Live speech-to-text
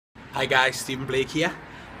Hi guys, Stephen Blake here.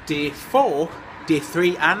 Day 3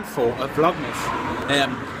 and 4 of Vlogmas.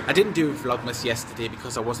 I didn't do Vlogmas yesterday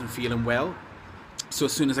because I wasn't feeling well. So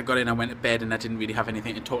as soon as I got in, I went to bed and I didn't really have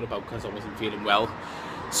anything to talk about because I wasn't feeling well.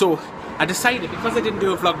 So I decided, because I didn't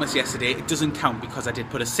do a Vlogmas yesterday, it doesn't count because I did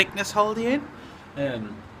put a sickness holiday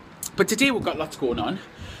in. But today we've got lots going on.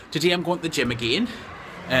 Today I'm going to the gym again.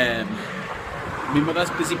 My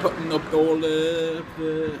mother's busy putting up all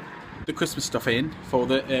the Christmas stuff in for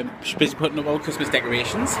the she's busy putting up all the Christmas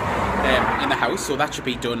decorations in the house, so that should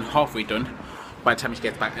be done, halfway done by the time she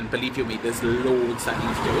gets back. And believe you me, there's loads that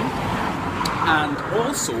needs doing. And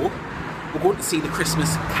also we're going to see the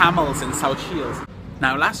Christmas Camels in South Shields.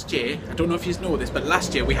 Now last year, I don't know if you know this, but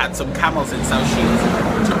last year we had some camels in South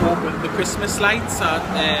Shields to open the Christmas lights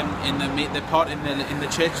in the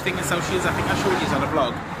church thing in South Shields. I think I showed you on a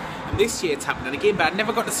vlog. And this year it's happening again, but I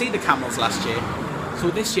never got to see the camels last year. So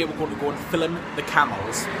this year we're going to go and film the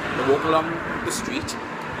camels. They walk along the street.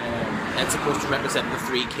 It's supposed to represent the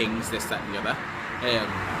three kings, this, that and the other.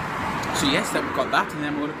 So yes, then we've got that, and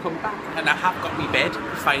then we're going to come back. And I have got my bed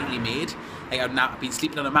finally made. I've been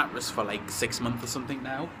sleeping on a mattress for like 6 months or something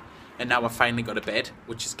now. And now I've finally got a bed,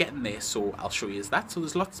 which is getting there, so I'll show you that. So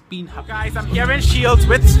there's lots been happening. Guys, I'm here in Shields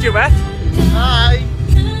with Stuart. Hi!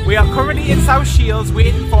 We are currently in South Shields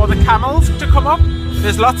waiting for the camels to come up.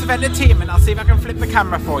 There's lots of entertainment. I'll see if I can flip the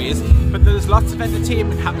camera for you. But there's lots of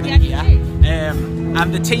entertainment happening here.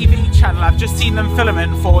 And the TV channel, I've just seen them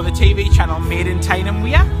filming for the TV channel Made in Tyne and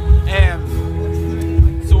Weir.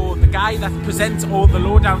 So the guy that presents all the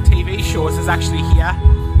lowdown TV shows is actually here.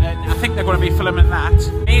 And I think they're going to be filming that.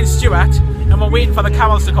 Me and Stuart, and we're waiting for the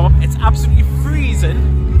camels to come up. It's absolutely freezing.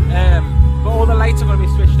 But all the lights are going to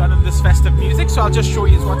be switched on and there's festive music. So I'll just show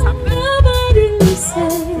you what's happening.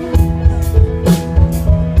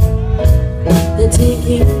 They're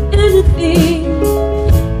taking anything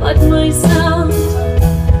but myself,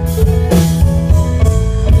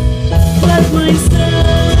 but myself,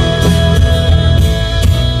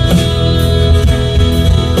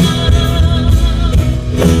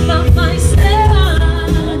 but myself.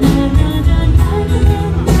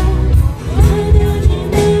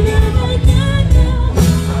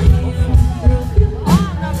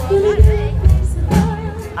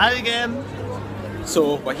 Hi again.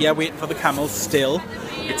 So we're here waiting for the camels still.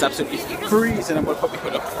 It's absolutely freezing. I'm going to put my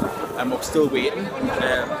hood up. And we're still waiting.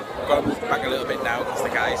 I've got to move back a little bit now because the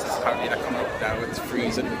guys apparently they're coming up now. It's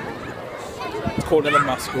freezing. It's colder than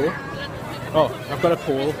Moscow. Oh, I've got a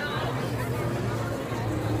pole.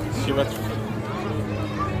 Stuart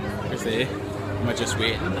is there. Am I just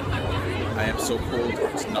waiting? I am so cold.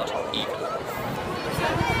 It's not even.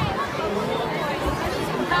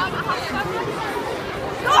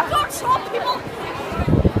 No, don't stop people!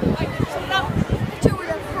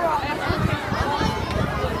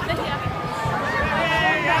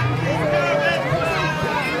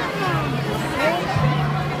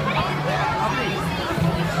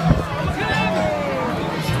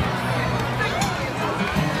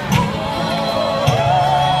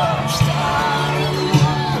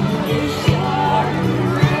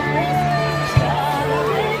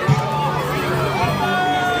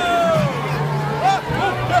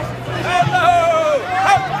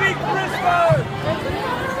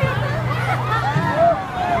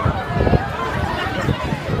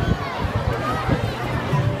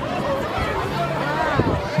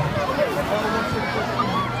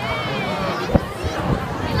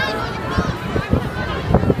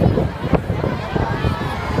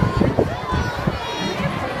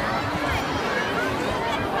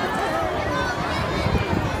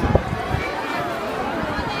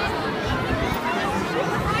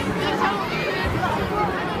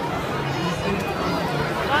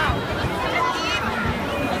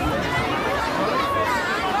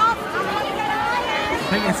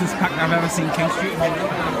 I think it's as packed I've ever seen King Street in my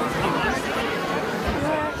life.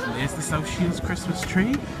 And there's the South Shields Christmas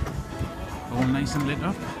tree, all nice and lit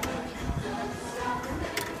up.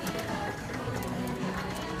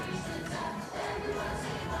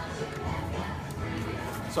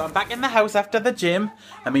 So I'm back in the house after the gym,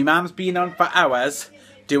 and my mum's been on for hours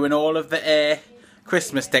doing all of the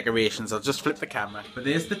Christmas decorations. I'll just flip the camera. But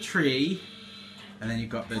there's the tree, and then you've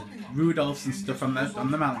got the Rudolphs and stuff on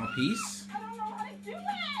the mantelpiece.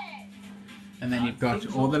 And then you've got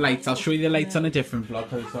all the lights. I'll show you the lights on a different vlog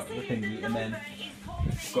because it's not the thingy. And then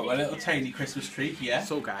we've got a little tiny Christmas tree here.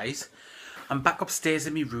 So guys, I'm back upstairs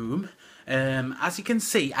in my room. As you can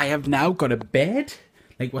see, I have now got a bed.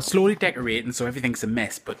 Like, we're slowly decorating, so everything's a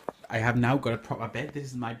mess, but I have now got a proper bed. This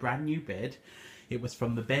is my brand new bed. It was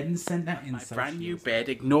from the bedding centre in my brand new bed.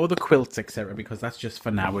 Ignore the quilts, etc., because that's just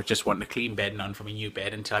for now. We're just wanting a clean bed and on from a new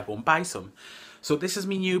bed until I go and buy some. So this is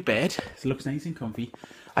my new bed. It looks nice and comfy.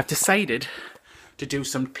 I've decided to do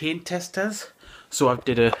some paint testers. So I've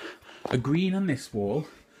did a green on this wall.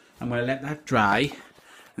 I'm going to let that dry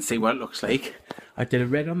and see what it looks like. I did a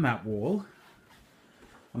red on that wall.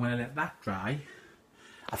 I'm going to let that dry.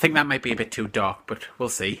 I think that might be a bit too dark, but we'll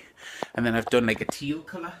see. And then I've done like a teal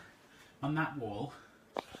colour on that wall.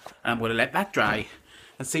 And I'm going to let that dry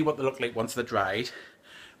and see what they look like once they're dried.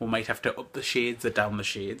 We might have to up the shades or down the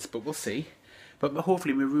shades, but we'll see. But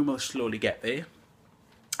hopefully my room will slowly get there.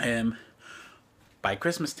 By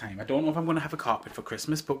Christmas time. I don't know if I'm going to have a carpet for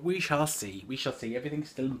Christmas, but we shall see. We shall see.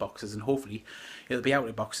 Everything's still in boxes, and hopefully it'll be out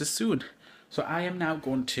of boxes soon. So I am now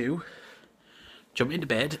going to jump into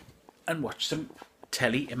bed and watch some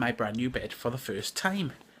telly in my brand new bed for the first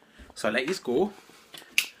time. So I'll let you go.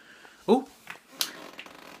 Oh,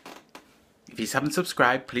 if you haven't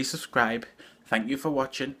subscribed, please subscribe. Thank you for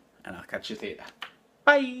watching, and I'll catch you later.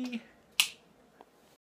 Bye.